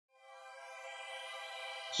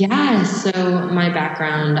Yeah, so my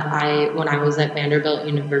background, when I was at Vanderbilt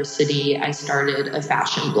University, I started a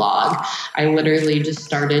fashion blog. I literally just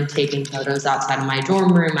started taking photos outside of my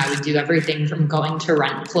dorm room. I would do everything from going to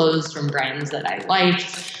rent clothes from brands that I liked,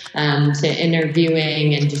 to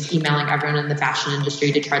interviewing and just emailing everyone in the fashion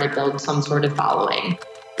industry to try to build some sort of following.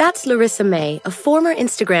 That's Larissa May, a former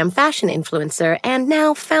Instagram fashion influencer and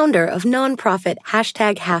now founder of nonprofit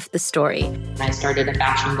 #HalfTheStory. I started a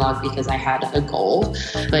fashion blog because I had a goal,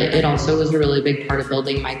 but it also was a really big part of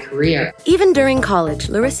building my career. Even during college,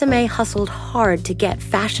 Larissa May hustled hard to get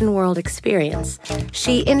fashion world experience.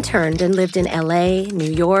 She interned and lived in LA,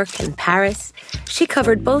 New York, and Paris. She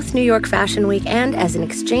covered both New York Fashion Week and, as an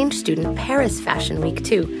exchange student, Paris Fashion Week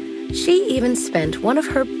too. She even spent one of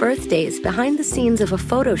her birthdays behind the scenes of a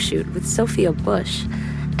photo shoot with Sophia Bush.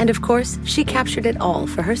 And of course, she captured it all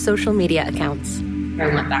for her social media accounts. I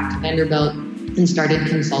went back to Vanderbilt and started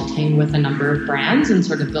consulting with a number of brands and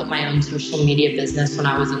sort of built my own social media business when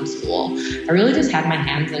I was in school. I really just had my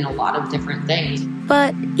hands in a lot of different things.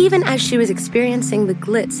 But even as she was experiencing the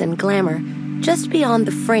glitz and glamour, just beyond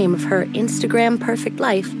the frame of her Instagram perfect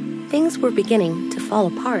life, things were beginning to fall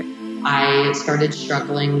apart. I started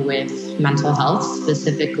struggling with mental health,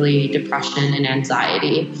 specifically depression and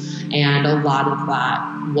anxiety. And a lot of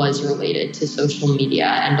that was related to social media.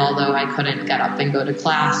 And although I couldn't get up and go to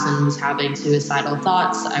class and was having suicidal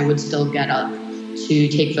thoughts, I would still get up to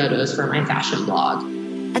take photos for my fashion blog.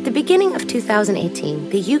 At the beginning of 2018,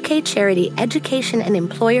 the UK charity Education and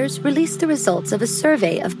Employers released the results of a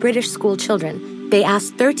survey of British school children. They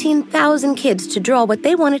asked 13,000 kids to draw what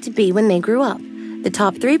they wanted to be when they grew up. The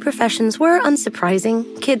top 3 professions were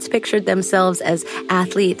unsurprising. Kids pictured themselves as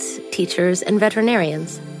athletes, teachers, and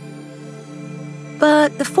veterinarians.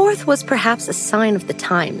 But the 4th was perhaps a sign of the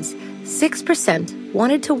times. 6%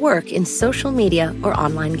 wanted to work in social media or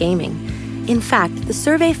online gaming. In fact, the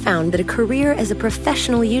survey found that a career as a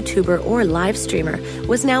professional YouTuber or live streamer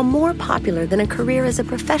was now more popular than a career as a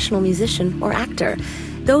professional musician or actor.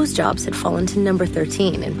 Those jobs had fallen to number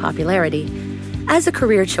 13 in popularity. As a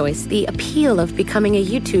career choice, the appeal of becoming a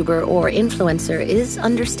YouTuber or influencer is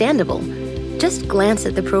understandable. Just glance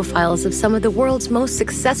at the profiles of some of the world's most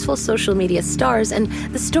successful social media stars, and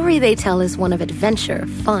the story they tell is one of adventure,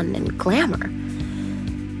 fun, and glamour.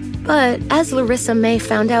 But as Larissa May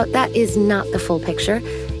found out, that is not the full picture.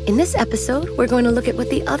 In this episode, we're going to look at what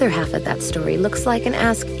the other half of that story looks like and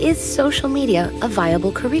ask, is social media a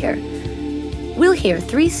viable career? We'll hear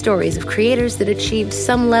 3 stories of creators that achieved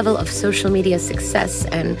some level of social media success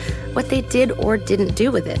and what they did or didn't do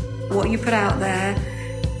with it. What you put out there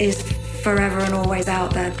is forever and always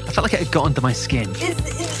out there. I felt like it had got under my skin. It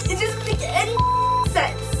doesn't make any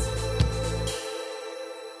sense.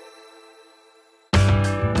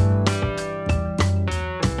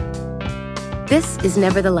 This is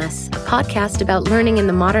Nevertheless, a podcast about learning in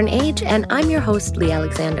the modern age, and I'm your host, Lee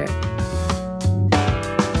Alexander.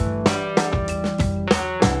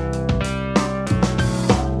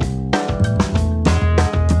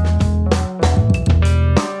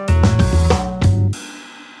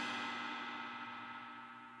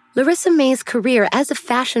 Larissa May's career as a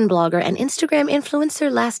fashion blogger and Instagram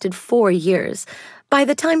influencer lasted 4 years. By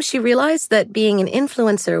the time she realized that being an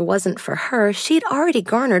influencer wasn't for her, she'd already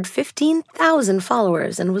garnered 15,000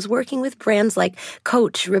 followers and was working with brands like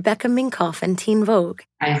Coach, Rebecca Minkoff, and Teen Vogue.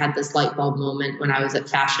 I had this light bulb moment when I was at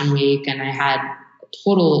Fashion Week, and I had a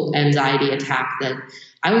total anxiety attack that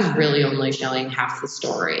I was really only showing half the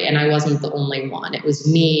story, and I wasn't the only one. It was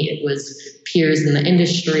me, it was peers in the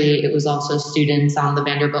industry, it was also students on the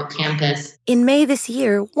Vanderbilt campus. In May this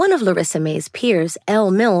year, one of Larissa May's peers,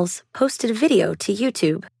 Elle Mills, posted a video to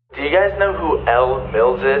YouTube. Do you guys know who Elle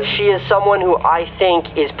Mills is? She is someone who I think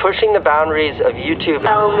is pushing the boundaries of YouTube.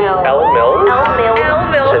 Elle Mills? Elle Mills?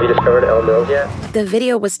 Elle Mills. Have you discovered Elle Mills yet? The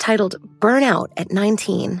video was titled Burnout at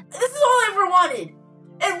 19. This is all I ever wanted.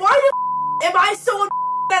 And why the am I so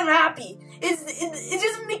unhappy? It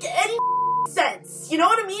doesn't make any sense. You know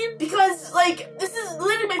what I mean? Because, like, this is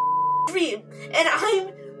literally my dream. And I'm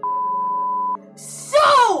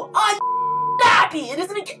so unhappy. It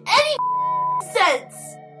doesn't make any sense.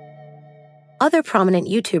 Other prominent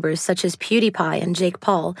YouTubers such as PewDiePie and Jake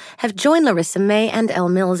Paul have joined Larissa May and Elle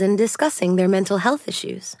Mills in discussing their mental health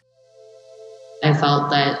issues. I felt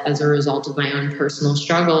that as a result of my own personal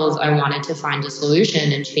struggles, I wanted to find a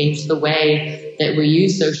solution and change the way that we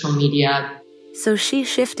use social media. So she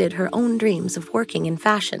shifted her own dreams of working in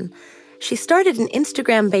fashion. She started an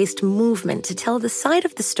Instagram-based movement to tell the side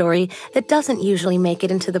of the story that doesn't usually make it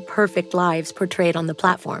into the perfect lives portrayed on the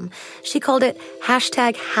platform. She called it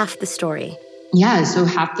 #HalfTheStory. Yeah, so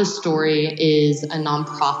Half the Story is a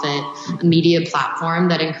nonprofit media platform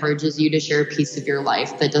that encourages you to share a piece of your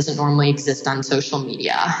life that doesn't normally exist on social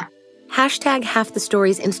media. Hashtag Half the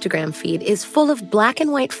Story's Instagram feed is full of black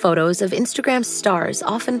and white photos of Instagram stars,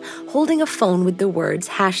 often holding a phone with the words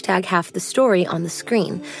hashtag Half the Story on the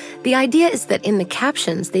screen. The idea is that in the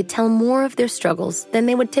captions, they tell more of their struggles than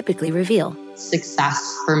they would typically reveal.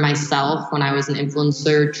 Success for myself when I was an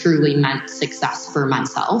influencer truly meant success for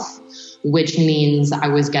myself, which means I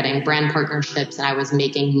was getting brand partnerships and I was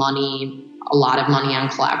making money, a lot of money on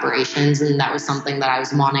collaborations. And that was something that I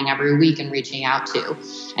was wanting every week and reaching out to.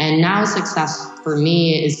 And now success for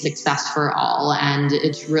me is success for all. And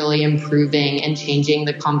it's really improving and changing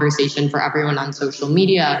the conversation for everyone on social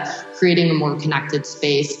media, creating a more connected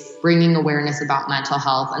space, bringing awareness about mental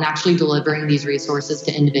health, and actually delivering these resources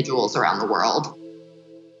to individuals around the world.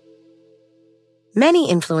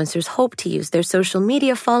 Many influencers hope to use their social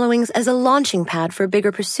media followings as a launching pad for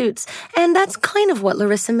bigger pursuits, and that's kind of what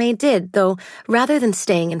Larissa May did, though rather than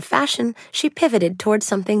staying in fashion, she pivoted towards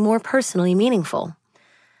something more personally meaningful.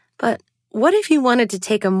 But what if you wanted to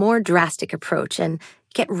take a more drastic approach and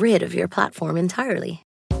get rid of your platform entirely?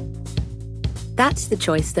 That's the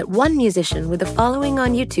choice that one musician with a following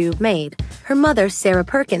on YouTube made. Her mother, Sarah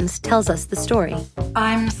Perkins, tells us the story.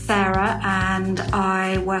 I'm Sarah, and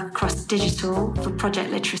I work across digital for Project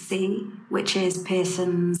Literacy, which is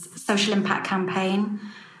Pearson's social impact campaign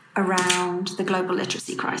around the global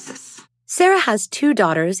literacy crisis. Sarah has two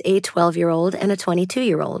daughters, a 12-year-old and a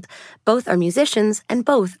 22-year-old. Both are musicians, and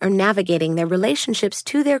both are navigating their relationships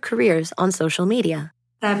to their careers on social media.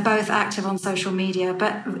 They're both active on social media,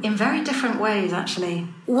 but in very different ways, actually.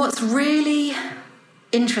 What's really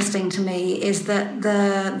interesting to me is that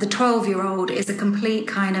the 12-year-old is a complete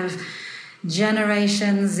kind of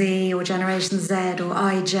Generation Z or Generation Z or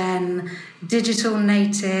iGen, digital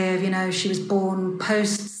native. You know, she was born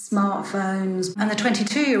post-smartphones. And the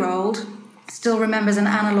 22-year-old still remembers an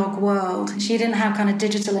analog world. She didn't have kind of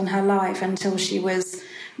digital in her life until she was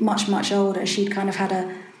much, much older. She'd kind of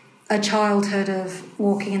had a childhood of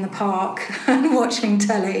walking in the park and watching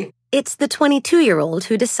telly. It's the 22-year-old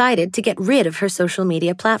who decided to get rid of her social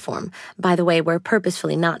media platform. By the way, we're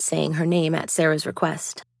purposefully not saying her name at Sarah's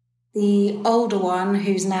request. The older one,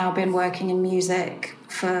 who's now been working in music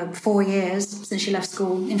for 4 years since she left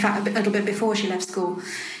school, in fact, a little bit before she left school,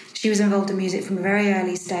 she was involved in music from a very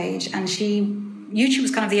early stage, and YouTube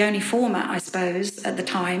was kind of the only format, I suppose, at the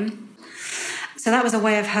time. So that was a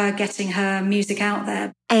way of her getting her music out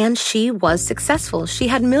there. And she was successful. She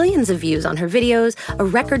had millions of views on her videos, a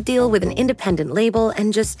record deal with an independent label,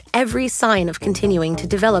 and just every sign of continuing to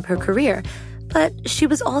develop her career. But she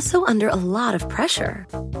was also under a lot of pressure.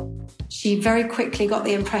 She very quickly got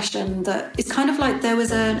the impression that it's kind of like there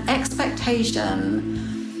was an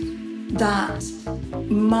expectation that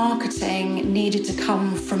marketing needed to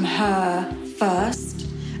come from her first,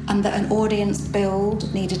 and that an audience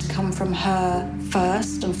build needed to come from her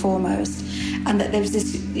first and foremost, and that there was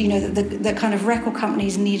this, you know, the kind of record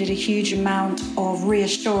companies needed a huge amount of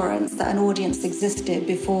reassurance that an audience existed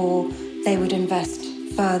before they would invest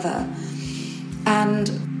further. And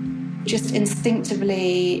just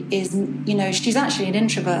instinctively is, you know, she's actually an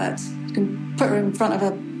introvert. You can put her in front of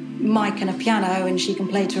a mic and a piano and she can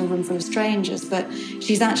play to a room full of strangers, but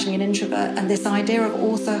she's actually an introvert. And this idea of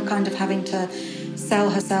also kind of having to sell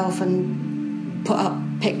herself and put up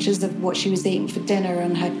pictures of what she was eating for dinner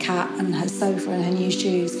and her cat and her sofa and her new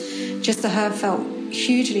shoes, just to her felt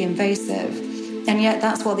hugely invasive. And yet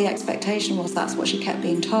that's what the expectation was. That's what she kept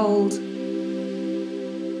being told.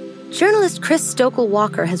 Journalist Chris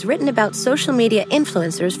Stokel-Walker has written about social media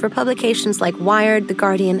influencers for publications like Wired, The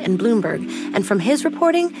Guardian, and Bloomberg. And from his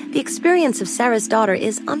reporting, the experience of Sarah's daughter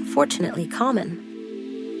is unfortunately common.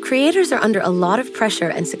 Creators are under a lot of pressure,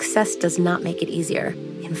 and success does not make it easier.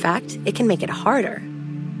 In fact, it can make it harder.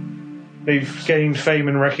 They've gained fame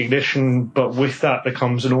and recognition, but with that there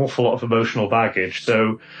comes an awful lot of emotional baggage.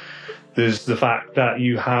 So there's the fact that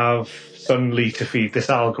you have suddenly to feed this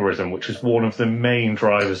algorithm, which is one of the main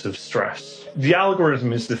drivers of stress. The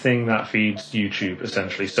algorithm is the thing that feeds YouTube,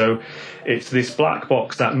 essentially. So it's this black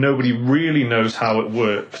box that nobody really knows how it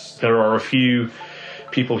works. There are a few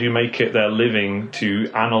people who make it their living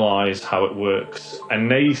to analyze how it works.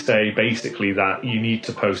 And they say basically that you need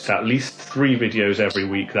to post at least 3 videos every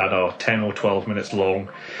week that are 10 or 12 minutes long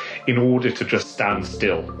in order to just stand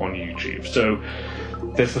still on YouTube. So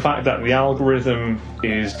there's the fact that the algorithm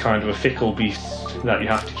is kind of a fickle beast that you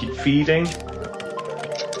have to keep feeding.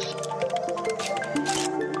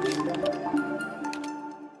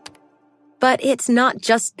 But it's not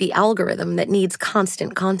just the algorithm that needs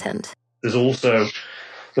constant content. There's also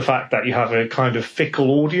the fact that you have a kind of fickle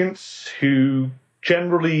audience who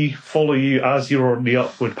generally follow you as you're on the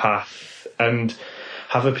upward path and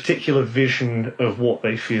have a particular vision of what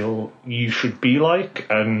they feel you should be like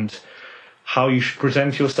and how you should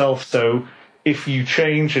present yourself. So if you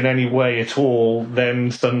change in any way at all,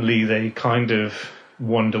 then suddenly they kind of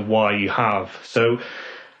wonder why you have. So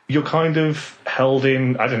you're kind of held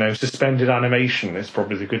in, I don't know, suspended animation is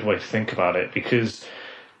probably the good way to think about it, because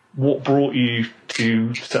what brought you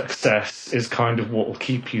to success is kind of what will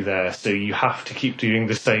keep you there. So you have to keep doing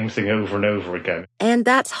the same thing over and over again. And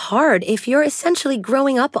that's hard if you're essentially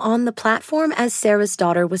growing up on the platform as Sarah's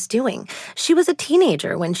daughter was doing. She was a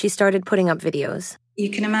teenager when she started putting up videos. You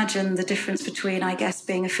can imagine the difference between, I guess,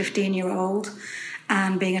 being a 15-year-old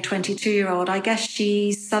and being a 22-year-old. I guess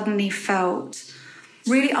she suddenly felt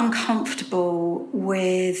really uncomfortable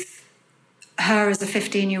with her as a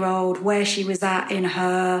 15-year-old, where she was at in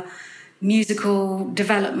her musical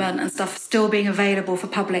development and stuff, still being available for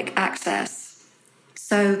public access.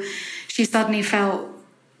 So she suddenly felt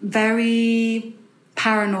very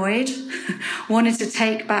paranoid, wanted to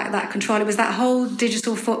take back that control. It was that whole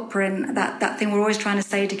digital footprint, that thing we're always trying to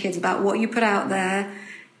say to kids about what you put out there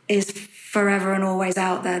is forever and always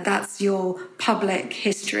out there. That's your public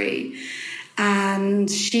history.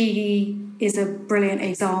 And she is a brilliant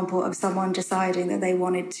example of someone deciding that they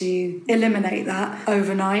wanted to eliminate that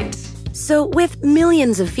overnight. So with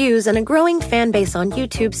millions of views and a growing fan base on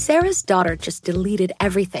YouTube, Sarah's daughter just deleted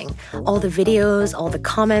everything. All the videos, all the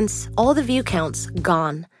comments, all the view counts,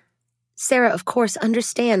 gone. Sarah, of course,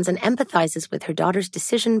 understands and empathizes with her daughter's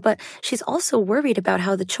decision, but she's also worried about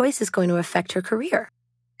how the choice is going to affect her career.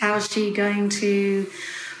 How is she going to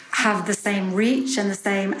have the same reach and the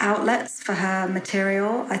same outlets for her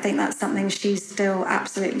material? I think that's something she's still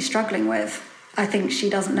absolutely struggling with. I think she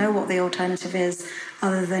doesn't know what the alternative is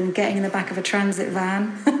other than getting in the back of a transit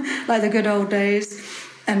van, like the good old days,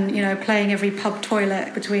 and, you know, playing every pub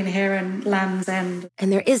toilet between here and Land's End.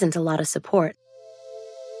 And there isn't a lot of support.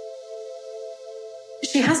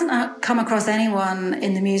 She hasn't come across anyone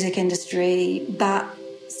in the music industry that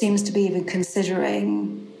seems to be even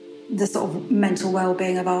considering the sort of mental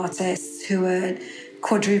well-being of artists who are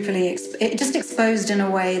quadruply just exposed in a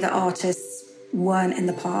way that artists weren't in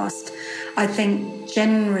the past. I think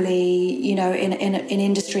generally, you know, in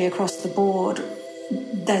industry across the board,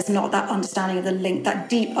 there's not that understanding of the link, that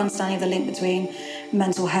deep understanding of the link between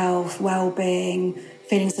mental health, well-being,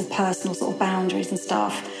 feelings of personal sort of boundaries and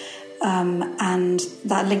stuff. And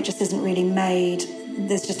that link just isn't really made.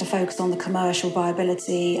 There's just a focus on the commercial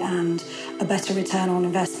viability and a better return on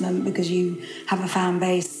investment because you have a fan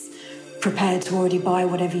base prepared to already buy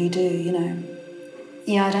whatever you do, you know.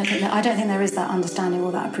 Yeah, I don't think there is that understanding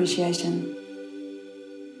or that appreciation.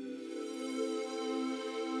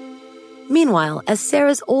 Meanwhile, as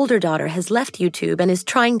Sarah's older daughter has left YouTube and is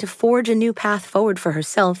trying to forge a new path forward for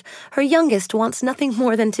herself, her youngest wants nothing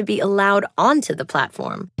more than to be allowed onto the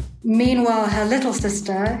platform. Meanwhile, her little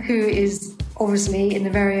sister, who is obviously in the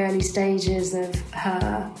very early stages of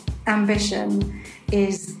her ambition,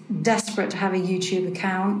 is desperate to have a YouTube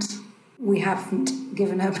account. We haven't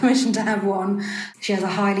given her permission to have one. She has a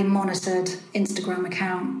highly monitored Instagram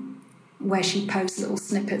account where she posts little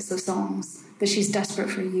snippets of songs, but she's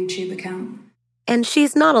desperate for a YouTube account. And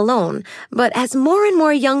she's not alone, but as more and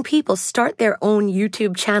more young people start their own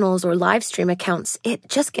YouTube channels or live stream accounts, it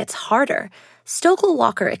just gets harder. Stokel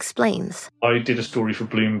Walker explains. I did a story for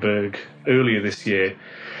Bloomberg earlier this year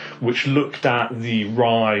which looked at the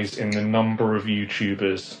rise in the number of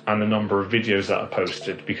YouTubers and the number of videos that are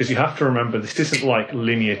posted. Because you have to remember, this isn't like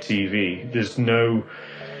linear TV. There's no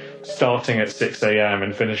starting at 6 a.m.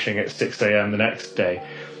 and finishing at 6 a.m. the next day.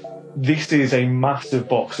 This is a massive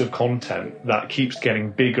box of content that keeps getting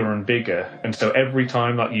bigger and bigger. And so every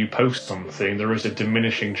time that you post something, there is a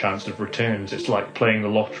diminishing chance of returns. It's like playing the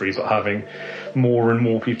lottery, but having more and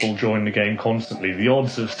more people join the game constantly. The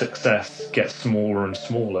odds of success get smaller and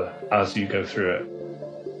smaller as you go through it.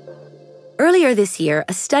 Earlier this year,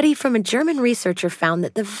 a study from a German researcher found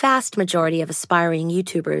that the vast majority of aspiring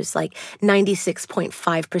YouTubers, like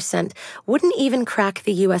 96.5%, wouldn't even crack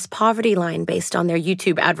the U.S. poverty line based on their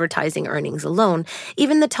YouTube advertising earnings alone.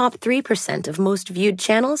 Even the top 3% of most viewed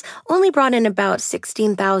channels only brought in about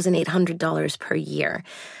 $16,800 per year.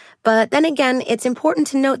 But then again, it's important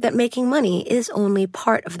to note that making money is only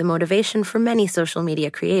part of the motivation for many social media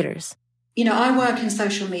creators. You know, I work in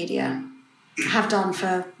social media, have done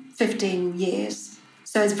for 15 years.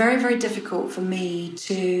 So it's very, very difficult for me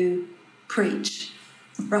to preach,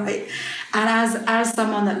 right? And as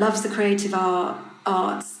someone that loves the creative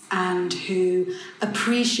arts and who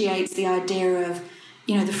appreciates the idea of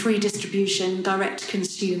the free distribution, direct to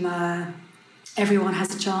consumer, everyone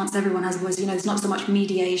has a chance, everyone has a voice. There's not so much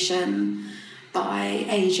mediation by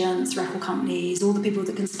agents, record companies, all the people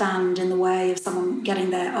that can stand in the way of someone getting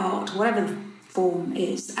their art, whatever the form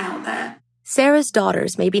is, out there. Sarah's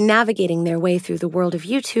daughters may be navigating their way through the world of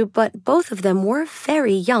YouTube, but both of them were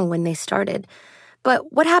very young when they started.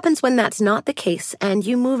 But what happens when that's not the case and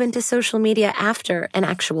you move into social media after an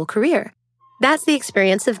actual career? That's the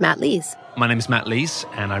experience of Matt Lees. My name is Matt Lees,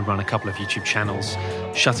 and I run a couple of YouTube channels,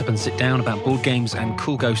 Shut Up and Sit Down about board games and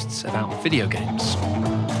Cool Ghosts about video games.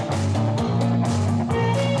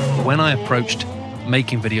 When I approached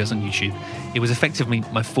making videos on YouTube, it was effectively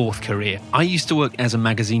my fourth career. I used to work as a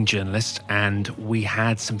magazine journalist, and we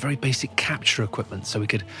had some very basic capture equipment so we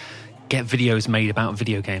could get videos made about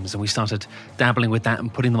video games, and we started dabbling with that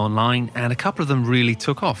and putting them online, and a couple of them really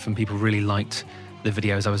took off and people really liked the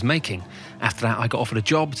videos I was making. After that, I got offered a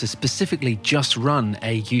job to specifically just run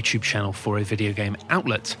a YouTube channel for a video game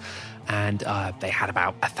outlet, and they had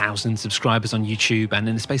about 1,000 subscribers on YouTube, and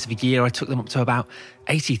in the space of a year I took them up to about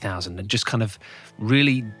 80,000 and just kind of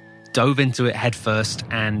really dove into it head first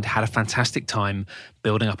and had a fantastic time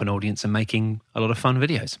building up an audience and making a lot of fun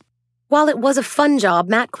videos. While it was a fun job,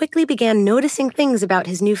 Matt quickly began noticing things about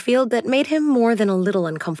his new field that made him more than a little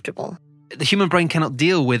uncomfortable. The human brain cannot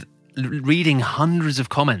deal with reading hundreds of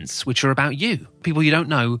comments which are about you, people you don't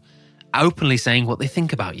know, openly saying what they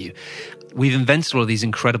think about you. We've invented all of these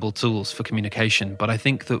incredible tools for communication, but I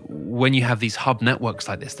think that when you have these hub networks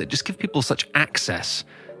like this that just give people such access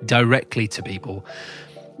directly to people,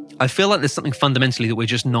 I feel like there's something fundamentally that we're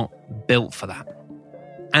just not built for that.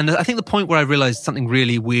 And I think the point where I realized something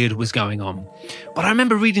really weird was going on. But I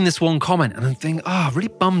remember reading this one comment and I'm thinking, really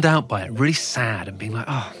bummed out by it, really sad, and being like,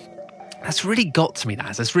 that's really got to me,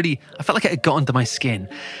 I felt like it had got under my skin.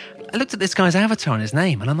 I looked at this guy's avatar and his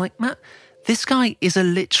name, and I'm like, Matt, this guy is a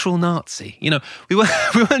literal Nazi. We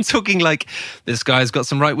weren't talking like this guy's got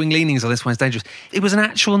some right-wing leanings or this one's dangerous. It was an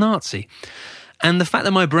actual Nazi. And the fact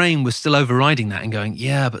that my brain was still overriding that and going,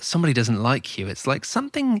 yeah, but somebody doesn't like you. It's like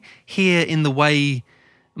something here in the way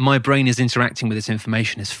my brain is interacting with this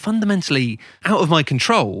information is fundamentally out of my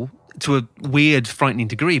control to a weird, frightening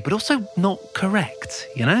degree, but also not correct,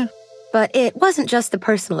 But it wasn't just the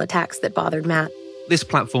personal attacks that bothered Matt. This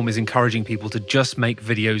platform is encouraging people to just make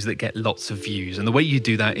videos that get lots of views. And the way you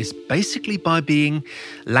do that is basically by being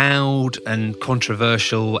loud and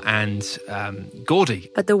controversial and gaudy.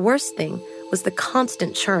 But the worst thing was the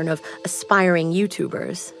constant churn of aspiring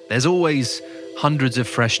YouTubers. There's always hundreds of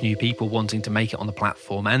fresh new people wanting to make it on the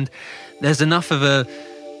platform. And there's enough of a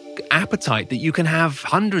appetite that you can have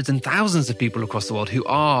hundreds and thousands of people across the world who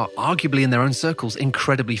are arguably in their own circles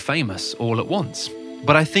incredibly famous all at once.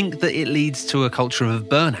 But I think that it leads to a culture of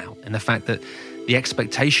burnout, and the fact that the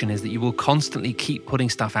expectation is that you will constantly keep putting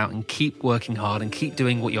stuff out and keep working hard and keep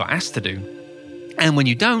doing what you're asked to do. And when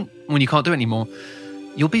you don't, when you can't do it anymore,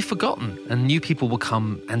 you'll be forgotten and new people will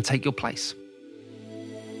come and take your place.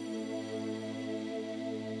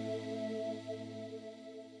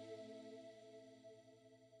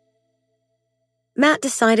 Matt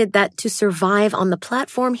decided that to survive on the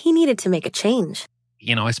platform, he needed to make a change.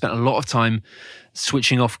 I spent a lot of time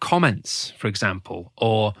switching off comments, for example,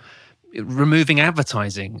 or removing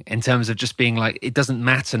advertising in terms of just being like, it doesn't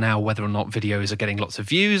matter now whether or not videos are getting lots of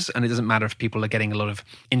views, and it doesn't matter if people are getting a lot of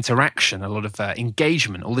interaction, a lot of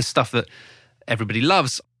engagement, all this stuff that everybody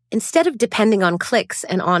loves. Instead of depending on clicks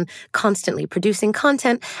and on constantly producing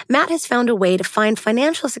content, Matt has found a way to find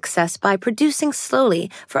financial success by producing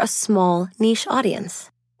slowly for a small niche audience.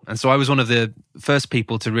 And so I was one of the first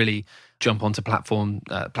people to really jump onto a platform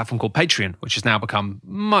called Patreon, which has now become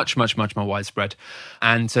much, much, much more widespread,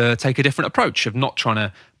 and to take a different approach of not trying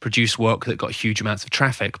to produce work that got huge amounts of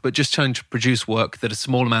traffic, but just trying to produce work that a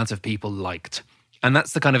small amount of people liked. And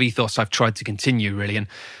that's the kind of ethos I've tried to continue, really. And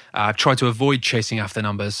I've tried to avoid chasing after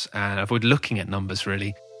numbers and avoid looking at numbers,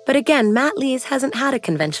 really. But again, Matt Lees hasn't had a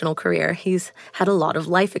conventional career. He's had a lot of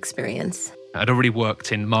life experience. I'd already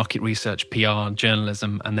worked in market research, PR,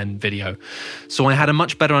 journalism, and then video. So I had a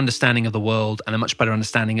much better understanding of the world and a much better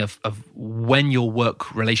understanding of when your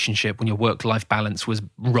work relationship, when your work-life balance was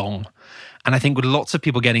wrong. And I think with lots of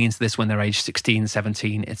people getting into this when they're age 16,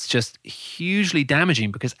 17, it's just hugely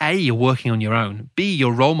damaging because A, you're working on your own. B,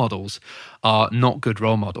 your role models are not good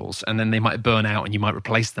role models. And then they might burn out and you might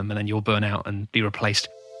replace them, and then you'll burn out and be replaced.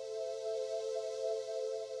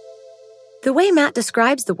 The way Matt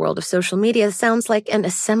describes the world of social media sounds like an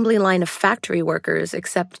assembly line of factory workers,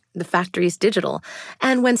 except the factory's digital.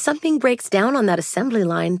 And when something breaks down on that assembly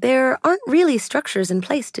line, there aren't really structures in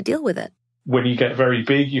place to deal with it. When you get very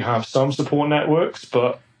big, you have some support networks,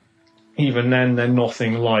 but even then, they're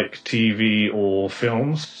nothing like TV or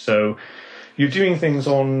films. So you're doing things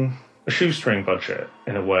on a shoestring budget,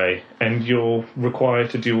 in a way, and you're required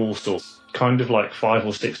to do all sorts, kind of like 5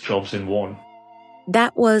 or 6 jobs in one.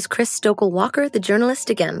 That was Chris Stokel-Walker, the journalist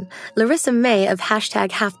again. Larissa May of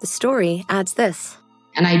 #HalfTheStory adds this.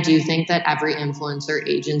 And I do think that every influencer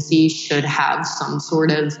agency should have some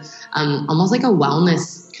sort of almost like a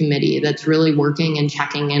wellness committee that's really working and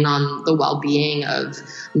checking in on the well-being of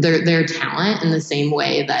their talent in the same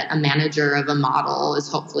way that a manager of a model is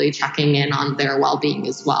hopefully checking in on their well-being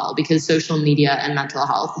as well, because social media and mental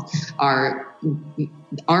health are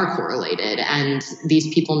correlated, and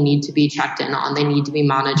these people need to be checked in on. They need to be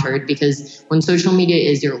monitored, because when social media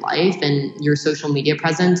is your life and your social media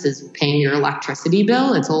presence is paying your electricity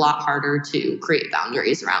bill, it's a lot harder to create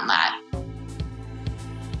boundaries around that.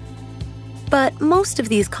 But most of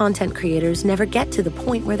these content creators never get to the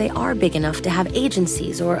point where they are big enough to have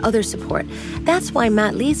agencies or other support. That's why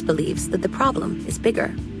Matt Lees believes that the problem is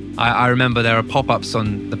bigger. I remember there are pop-ups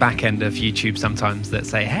on the back end of YouTube sometimes that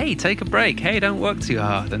say, hey, take a break. Hey, don't work too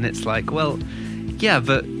hard. And it's like, well, yeah,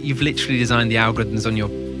 but you've literally designed the algorithms on your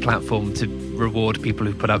platform to reward people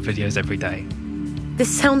who put up videos every day. This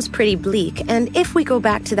sounds pretty bleak, and if we go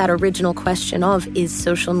back to that original question of, is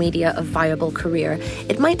social media a viable career,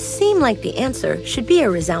 it might seem like the answer should be a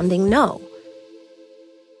resounding no.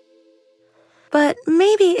 But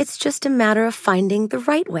maybe it's just a matter of finding the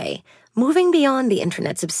right way, moving beyond the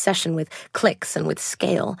internet's obsession with clicks and with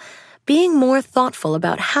scale, being more thoughtful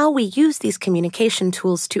about how we use these communication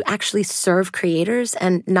tools to actually serve creators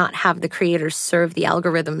and not have the creators serve the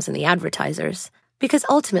algorithms and the advertisers. Because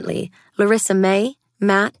ultimately, Larissa May,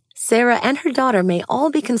 Matt, Sarah, and her daughter may all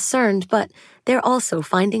be concerned, but they're also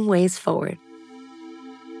finding ways forward.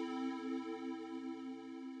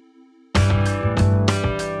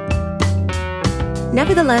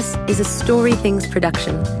 Nevertheless is a Story Things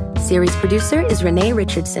production. Series producer is Renee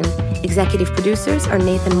Richardson. Executive producers are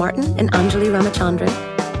Nathan Martin and Anjali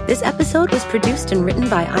Ramachandran. This episode was produced and written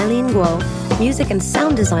by Eileen Guo. Music and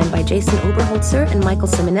sound design by Jason Oberholzer and Michael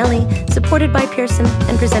Simonelli, supported by Pearson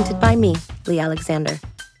and presented by me, Lee Alexander.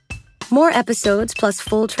 More episodes plus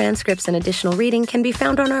full transcripts and additional reading can be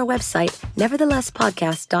found on our website,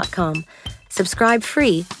 neverthelesspodcast.com. Subscribe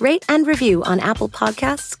free, rate and review on Apple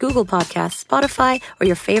Podcasts, Google Podcasts, Spotify, or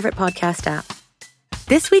your favorite podcast app.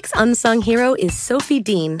 This week's unsung hero is Sophie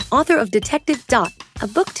Dean, author of Detective Dot, a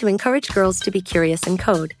book to encourage girls to be curious in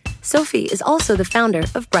code. Sophie is also the founder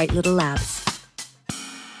of Bright Little Labs.